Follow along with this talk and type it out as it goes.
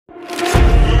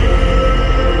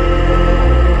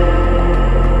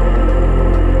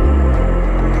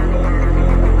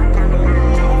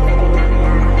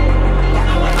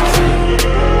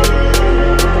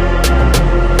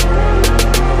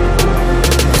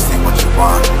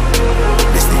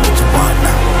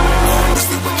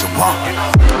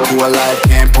life,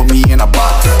 can't put me in a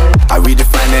box. I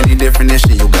redefine any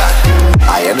definition you got.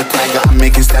 I am the tiger, I'm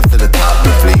making steps to the top.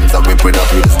 The flames, I whip it up,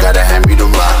 you just gotta hand me the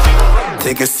rock.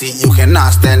 Take a seat, you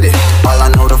cannot stand it. All I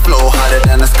know, the flow harder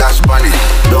than a Scotch bonnet.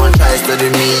 Don't try study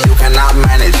me, you cannot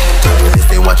manage.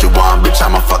 This ain't what you want, bitch,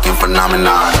 I'm a fucking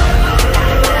phenomenon.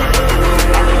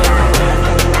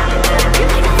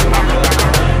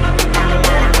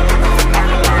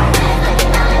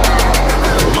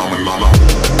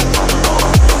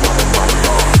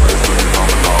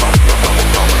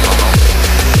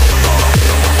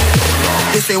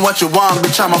 This ain't what you want,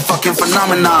 bitch, I'm a fucking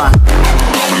phenomenon.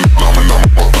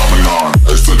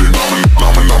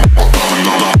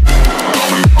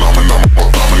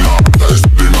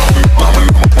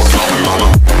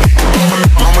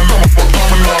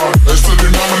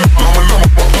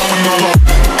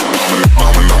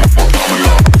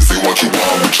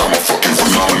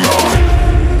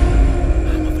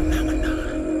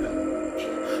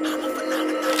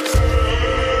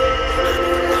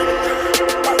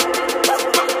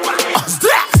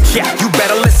 Yeah, you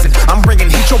better listen. I'm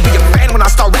bringing heat, you'll be a fan when I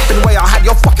start rapping. Way I'll have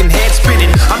your fucking head spinning.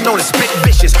 I'm known as spit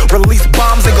vicious, release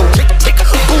bombs and go tick tick.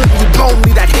 Boom, you blown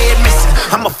me that head missing.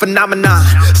 I'm a phenomenon,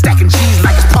 stacking cheese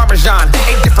like it's Parmesan.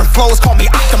 8 different flows, call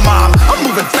me Octomom. I'm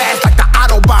moving fast like the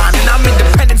Autobahn, and I'm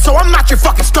independent, so I'm not your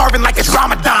fucking starving like it's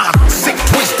Ramadan. Sick,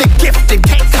 twisted, gifted,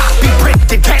 can't copy,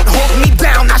 printed, can't hold me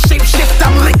down. I shape shift,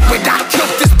 I'm liquid. I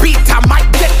killed this beat, I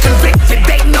might get convicted.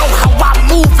 They know how I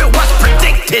move, it was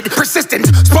predicted.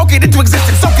 Persistent, spoke it into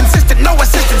existence, so consistent, no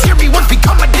assistance. Hear me once,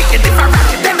 become addicted. If I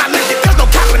rap it, then I live it. There's no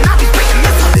cap when I be speaking.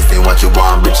 This ain't what you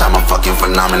want, bitch, I'm a fucking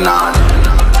phenomenon.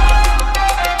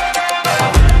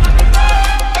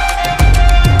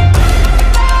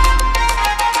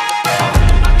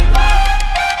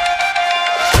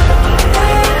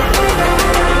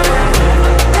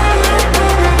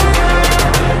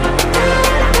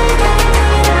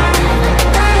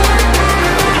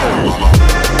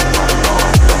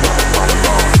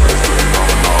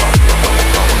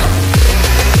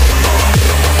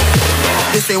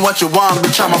 This ain't what you want,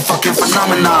 bitch, I'm a fucking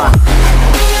phenomenon.